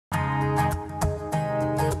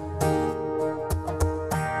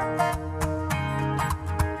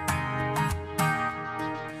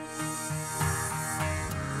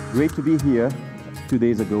Great to be here. 2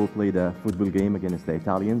 days ago, played a football game against the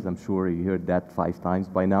Italians. I'm sure you heard that 5 times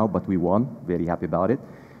by now, but we won. Very happy about it.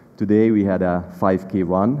 Today, we had a 5K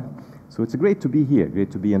run. So it's great to be here.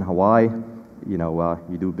 Great to be in Hawaii. You know,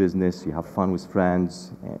 you do business, you have fun with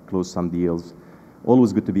friends, close some deals.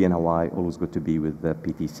 Always good to be in Hawaii. Always good to be with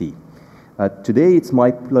PTC. Today, it's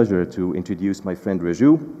my pleasure to introduce my friend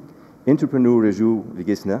Raju. Entrepreneur Raju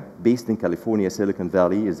Vigisna, based in California, Silicon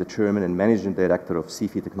Valley, is the chairman and managing director of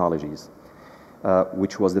CFI Technologies,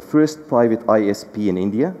 which was the first private ISP in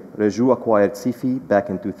India. Raju acquired CFI back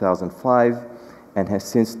in 2005 and has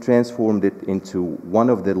since transformed it into one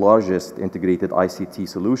of the largest integrated ICT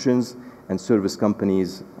solutions and service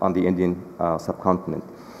companies on the Indian subcontinent,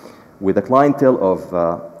 with a clientele of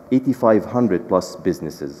 8,500 plus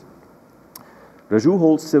businesses. Raju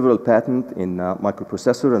holds several patents in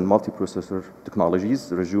microprocessor and multiprocessor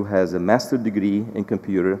technologies. Raju has a master's degree in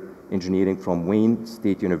computer engineering from Wayne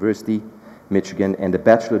State University, Michigan, and a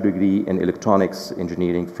bachelor degree in electronics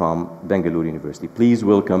engineering from Bangalore University. Please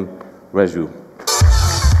welcome Raju.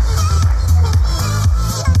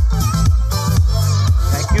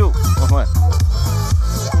 Thank you, Mohammed.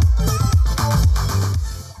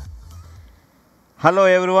 Hello,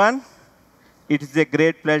 everyone. It is a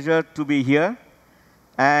great pleasure to be here.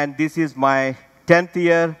 And this is my 10th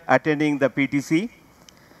year attending the PTC.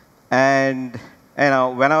 And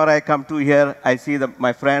whenever I come to here, I see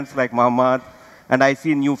my friends like Muhammad, and I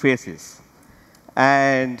see new faces.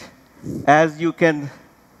 And as you can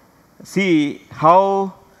see,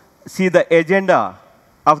 the agenda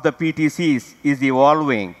of the PTCs is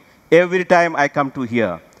evolving every time I come to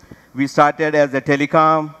here. We started as a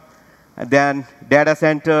telecom, then data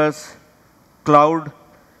centers, cloud,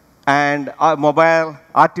 and mobile,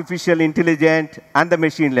 artificial intelligence, and the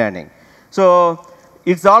machine learning. So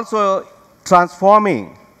it's also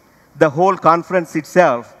transforming the whole conference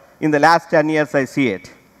itself. In the last 10 years, I see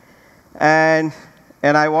it. And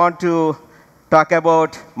I want to talk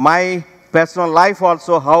about my personal life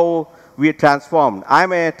also, how we transformed.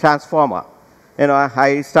 I'm a transformer.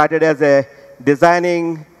 I started as a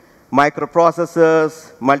designing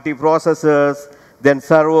microprocessors, multiprocessors, then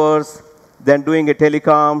servers, then doing a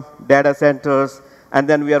telecom, data centers, and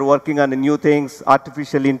then we are working on the new things,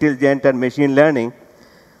 artificial intelligence and machine learning.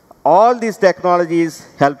 All these technologies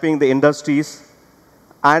helping the industries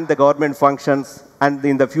and the government functions, and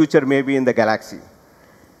in the future, maybe in the galaxy.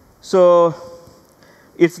 So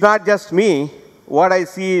it's not just me. What I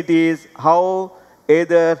see it is how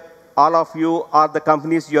either all of you or the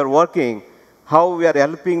companies you are working, how we are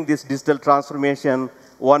helping this digital transformation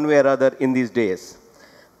one way or other in these days.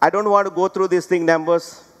 I don't want to go through these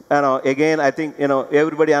numbers. Again, I think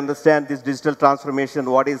everybody understands this digital transformation,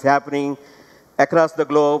 what is happening across the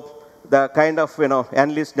globe, the kind of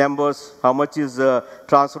endless numbers, how much is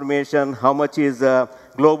transformation, how much is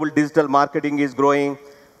global digital marketing is growing,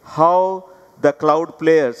 how the cloud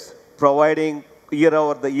players providing year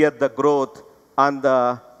over the year the growth on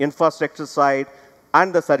the infrastructure side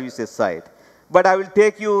and the services side. But I will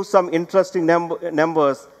take you some interesting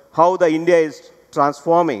numbers, how the India is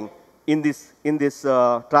transforming in this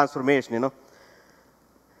transformation.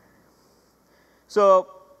 So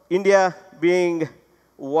India being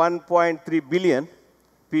 1.3 billion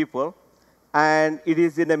people, and it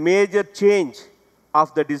is in a major change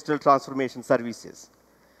of the digital transformation services.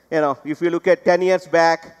 If you look at 10 years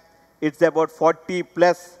back, it's about 40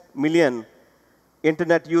 plus million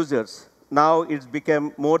internet users. Now it's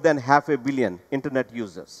become more than 500 million internet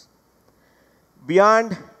users.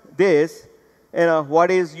 Beyond this, what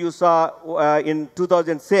is you saw in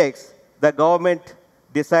 2006, the government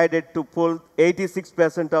decided to pull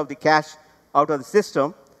 86% of the cash out of the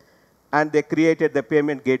system, and they created the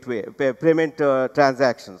payment gateway, payment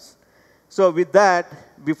transactions. So with that,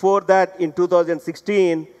 before that, in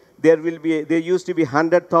 2016, there used to be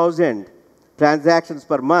 100,000 transactions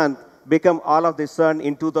per month, become all of a sudden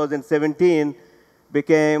in 2017,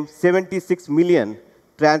 became 76 million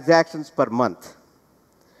transactions per month.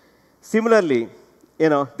 Similarly,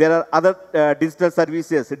 there are other digital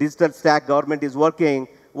services, digital stack government is working.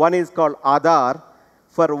 One is called Aadhaar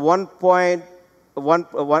for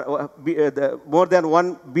more than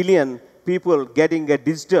 1 billion people getting a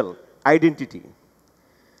digital identity.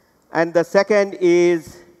 And the second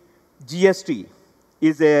is GST,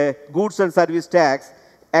 is a goods and service tax.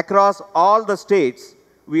 Across all the states,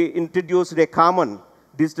 we introduced a common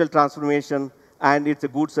digital transformation, and it's a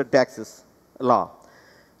goods and taxes law.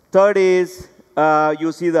 Third is,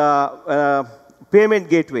 you see the payment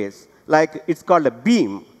gateways, like it's called a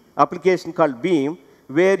BEAM, application called BEAM,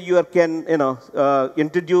 where you can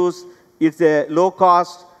introduce, it's a low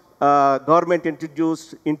cost government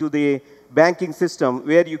introduced into the banking system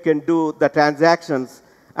where you can do the transactions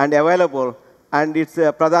and available, and it's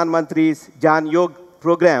Pradhan Mantri's Jan Yog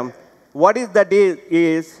program. What is the deal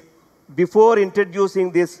is, before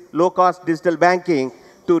introducing this low-cost digital banking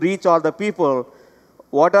to reach all the people,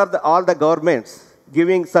 what are all the governments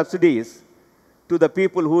giving subsidies to the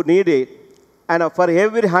people who need it? And for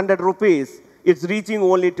every 100 rupees, it's reaching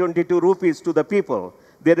only 22 rupees to the people.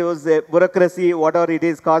 There was a bureaucracy, whatever it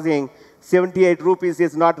is causing, 78 rupees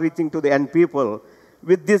is not reaching to the end people.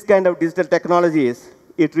 With this kind of digital technologies,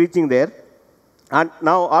 it's reaching there. And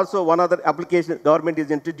now also one other application government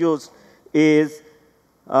is introduced is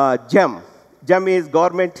GEM. GEM is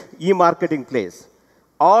government e-marketing place.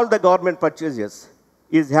 All the government purchases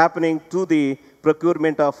is happening to the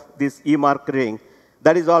procurement of this e-marketing.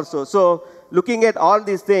 That is also. So looking at all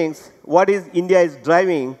these things, what is India is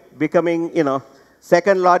driving, becoming,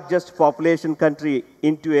 second largest population country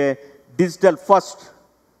into a digital first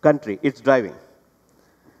country. It's driving.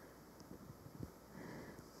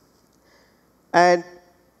 And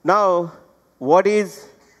now, what is,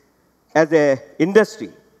 as a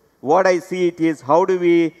industry, what I see it is, how do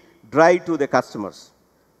we drive to the customers?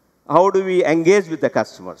 How do we engage with the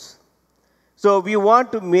customers? So we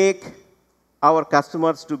want to make our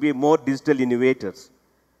customers to be more digital innovators,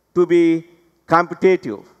 to be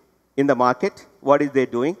competitive in the market, what is they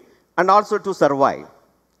doing, and also to survive.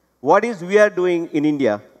 What is we are doing in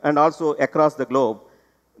India and also across the globe,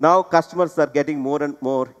 now customers are getting more and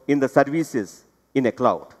more in the services in a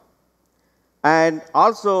cloud. And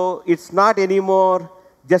also, it's not anymore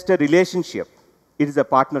just a relationship. It is a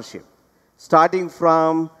partnership, starting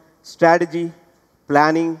from strategy,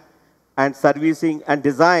 planning, and servicing, and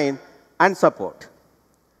design, and support.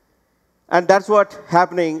 And that's what's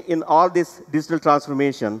happening in all this digital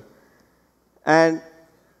transformation. And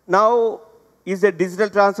now, is a digital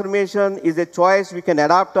transformation is a choice we can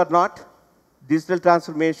adopt or not? Digital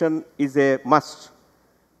transformation is a must.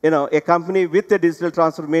 A company with a digital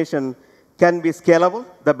transformation can be scalable,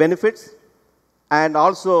 the benefits, and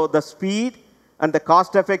also the speed and the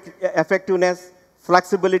cost effectiveness,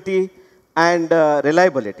 flexibility, and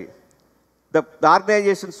reliability. The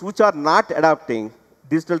organizations which are not adopting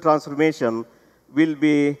digital transformation will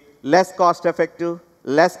be less cost effective,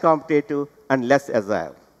 less competitive, and less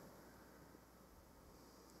agile.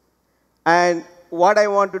 And what I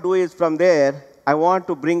want to do is, from there, I want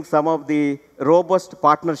to bring some of the robust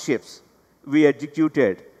partnerships we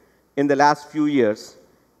executed in the last few years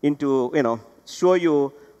into, show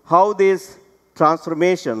you how this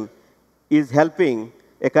transformation is helping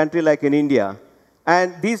a country like in India.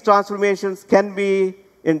 And these transformations can be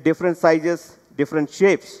in different sizes, different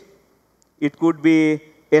shapes. It could be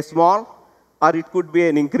a small, or it could be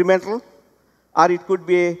an incremental, or it could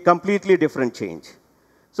be a completely different change.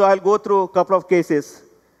 So I'll go through a couple of cases.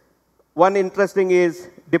 One interesting is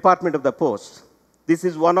Department of the Post. This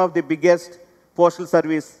is one of the biggest postal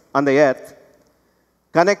service on the earth.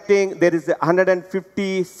 Connecting, there is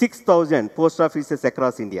 156,000 post offices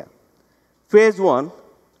across India. Phase 1,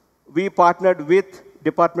 we partnered with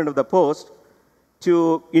Department of the Post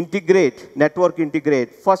to network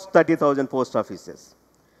integrate first 30,000 post offices.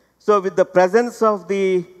 So with the presence of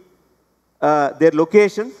their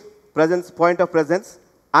location, point of presence,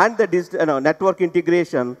 and the network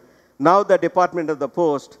integration, now the Department of the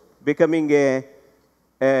Post becoming a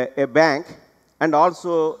bank, and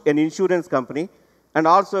also an insurance company, and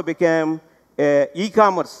also became an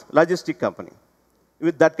e-commerce logistic company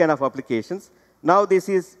with that kind of applications. Now this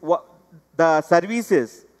is what the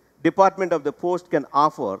services Department of the Post can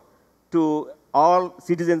offer to all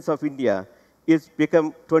citizens of India is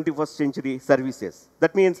become 21st century services.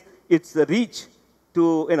 That means its reach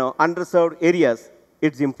to underserved areas,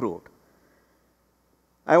 it's improved.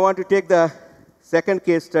 I want to take the second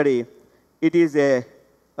case study. It is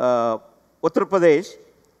Uttar Pradesh.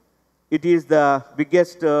 It is the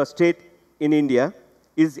biggest state in India.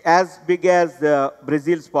 Is as big as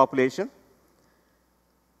Brazil's population.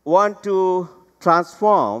 Want to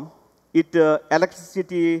transform it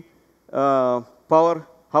electricity power,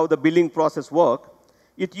 how the billing process work.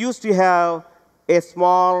 It used to have a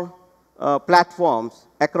small platforms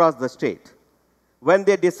across the state. When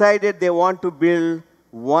they decided they want to build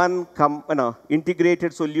one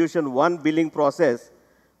integrated solution, one billing process,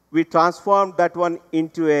 we transformed that one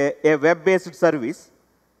into a web-based service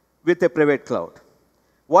with a private cloud.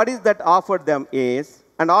 What is that offered them is,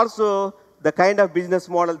 and also the kind of business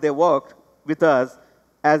model they worked with us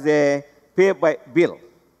as a pay-by-bill.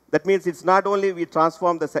 That means it's not only we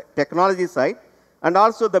transform the technology side, and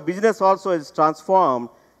also the business also is transformed.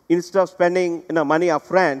 Instead of spending money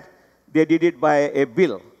upfront, they did it by a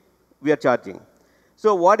bill. we are charging.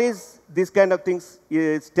 So what is this kind of things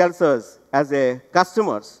tells us as a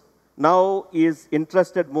customers now is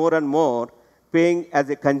interested more and more paying as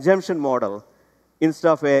a consumption model instead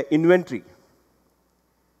of a inventory.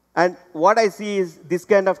 And what I see is this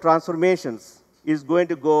kind of transformations is going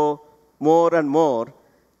to go more and more,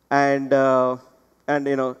 and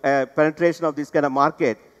penetration of this kind of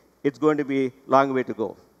market, it's going to be long way to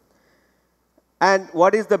go. And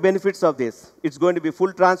what is the benefits of this? It's going to be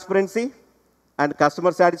full transparency and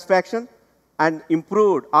customer satisfaction and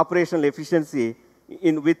improved operational efficiency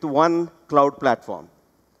with one cloud platform.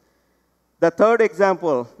 The third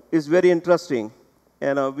example is very interesting.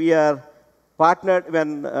 We are partnered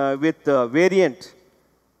with Variant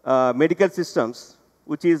Medical Systems,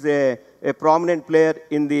 which is a prominent player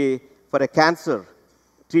for a cancer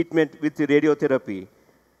treatment with radiotherapy.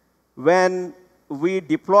 When we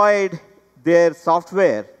deployed their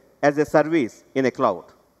software as a service in a cloud.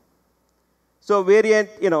 So Variant,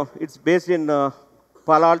 it's based in Palo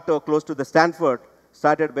Alto, close to the Stanford,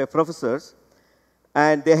 started by professors,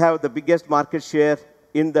 and they have the biggest market share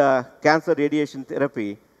in the cancer radiation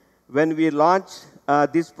therapy. When we launched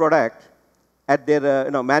this product at their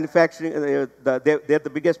manufacturing, they're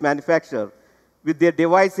the biggest manufacturer, with their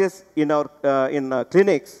devices in our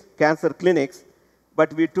clinics, cancer clinics,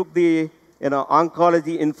 but we took the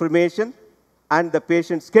oncology information and the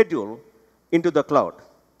patient schedule into the cloud.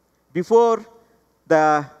 Before,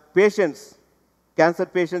 the patients, cancer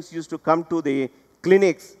patients used to come to the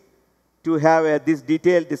clinics to have these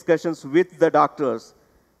detailed discussions with the doctors.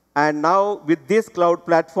 And now, with this cloud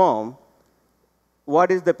platform,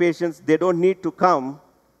 what is the patients? They don't need to come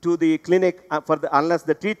to the clinic unless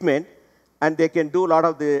the treatment, and they can do a lot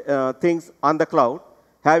of the things on the cloud,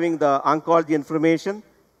 having the oncology information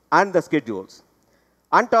and the schedules.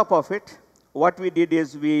 On top of it, what we did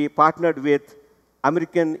is we partnered with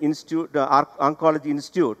American Institute, Oncology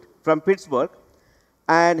Institute from Pittsburgh,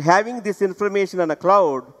 and having this information on a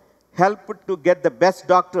cloud helped to get the best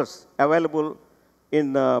doctors available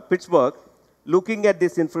in Pittsburgh, looking at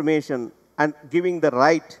this information and giving the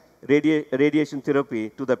right radiation therapy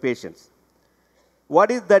to the patients.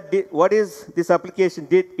 What is this application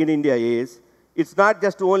did in India is, it's not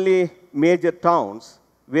just only major towns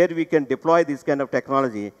where we can deploy this kind of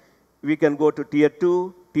technology. We can go to tier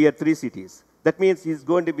 2, tier 3 cities. That means it's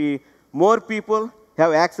going to be more people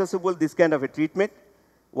have accessible this kind of a treatment.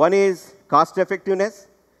 One is cost effectiveness.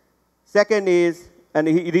 Second is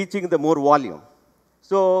reaching the more volume.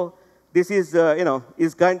 So this is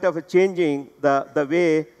is kind of changing the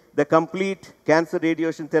way the complete cancer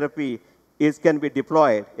radiation therapy can be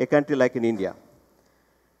deployed a country like in India.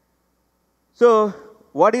 So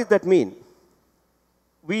what does that mean?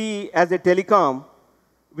 We, as a telecom,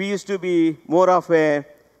 we used to be more of a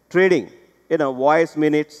trading, voice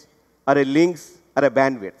minutes, or a links, or a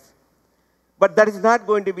bandwidth. But that is not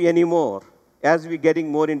going to be anymore as we're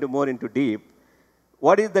getting more into deep.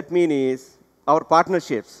 What does that mean is our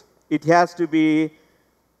partnerships. It has to be,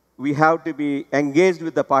 we have to be engaged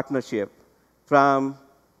with the partnership from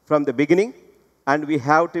the beginning, and we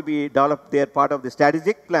have to be developed their part of the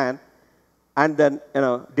strategic plan, and then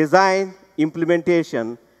design,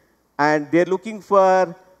 implementation, and they're looking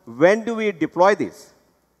for when do we deploy this?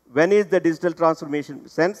 When is the digital transformation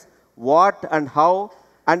sense? What and how?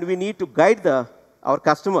 And we need to guide our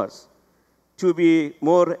customers to be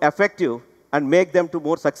more effective and make them to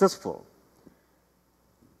more successful.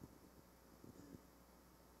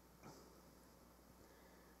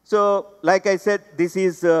 So, like I said, this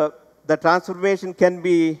is the transformation can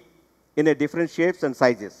be in a different shapes and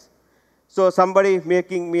sizes. So, somebody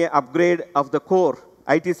making me an upgrade of the core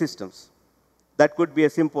IT systems, that could be a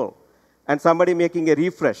simple, and somebody making a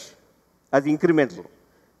refresh as incremental,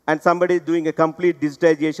 and somebody doing a complete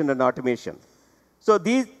digitization and automation. So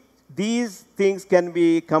these things can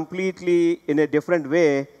be completely in a different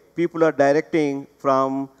way. People are directing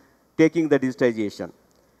from taking the digitization.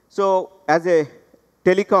 So as a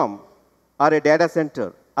telecom or a data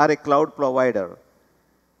center or a cloud provider,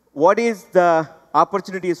 what is the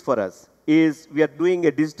opportunities for us is we are doing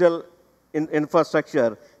a digital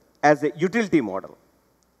infrastructure as a utility model.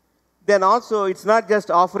 Then also, it's not just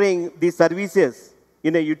offering the services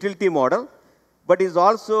in a utility model, but it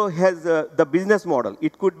also has the business model.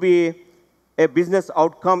 It could be a business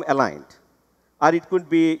outcome aligned, or it could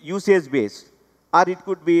be usage-based, or it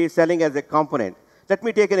could be selling as a component. Let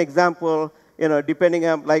me take an example, depending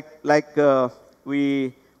on,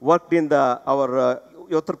 we worked in our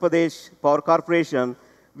Uttar Pradesh Power Corporation,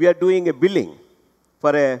 we are doing a billing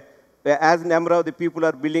for as number of the people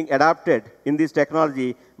are billing adapted in this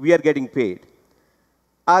technology, we are getting paid.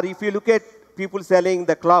 Or if you look at people selling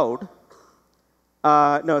the cloud,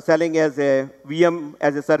 no, selling as a VM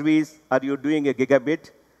as a service, or you're doing a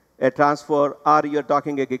gigabit a transfer, or you're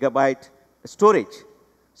talking a gigabyte storage.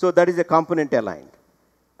 So that is a component aligned.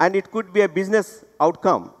 And it could be a business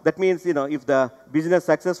outcome. That means, if the business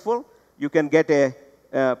successful, you can get a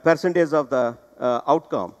percentage of the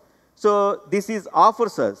outcome. So this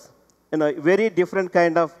offers us very different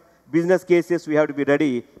kind of business cases we have to be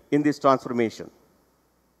ready in this transformation.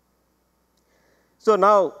 So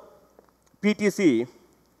now, PTC,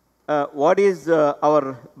 what is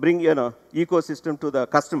our ecosystem to the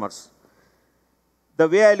customers? The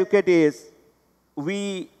way I look at it is,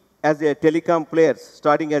 we as a telecom players,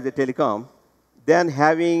 starting as a telecom, then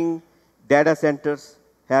having data centers,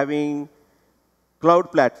 having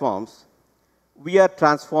cloud platforms, we are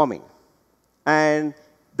transforming. And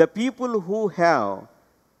the people who have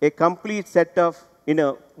a complete set of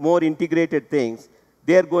more integrated things,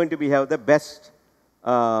 they are going to have the best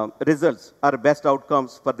results or best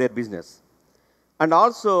outcomes for their business. And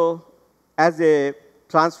also, as a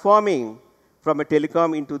transforming from a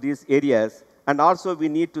telecom into these areas, and also we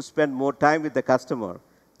need to spend more time with the customer,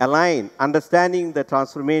 align, understanding the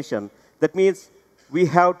transformation. That means we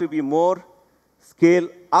have to be more scale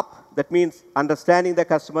up. That means understanding the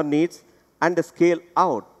customer needs, and the scale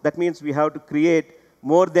out. That means we have to create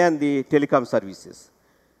more than the telecom services.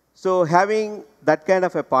 So having that kind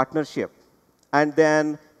of a partnership, and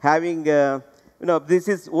then having, this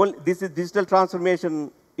is digital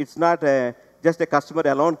transformation. It's not just a customer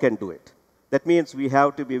alone can do it. That means we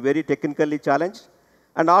have to be very technically challenged,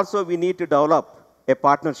 and also we need to develop a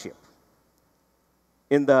partnership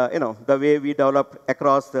in the way we develop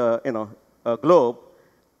across the globe,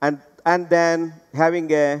 and then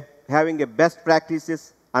having a best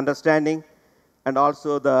practices understanding, and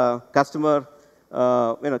also the customer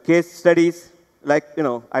case studies. Like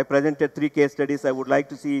I presented 3 case studies. I would like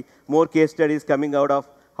to see more case studies coming out of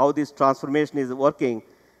how this transformation is working,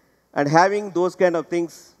 and having those kind of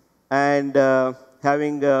things. And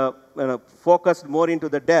having focused more into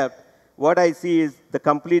the depth, what I see is the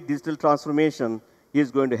complete digital transformation is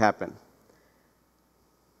going to happen.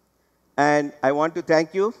 And I want to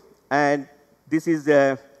thank you. And this is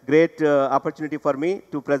a great opportunity for me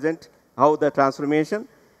to present how the transformation.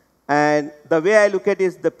 And the way I look at it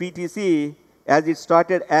is the PTC, as it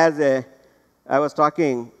started as I was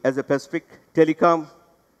talking as a Pacific Telecom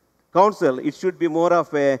Council, it should be more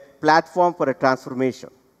of a platform for a transformation.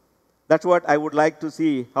 That's what I would like to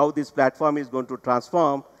see, how this platform is going to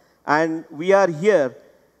transform. And we are here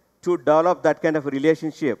to develop that kind of a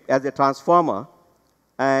relationship as a transformer.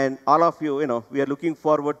 And all of you, we are looking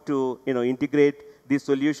forward to, integrate these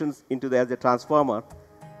solutions into as a transformer.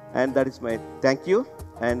 And that is my thank you.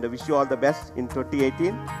 And I wish you all the best in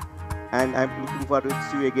 2018. And I'm looking forward to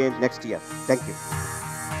see you again next year. Thank you.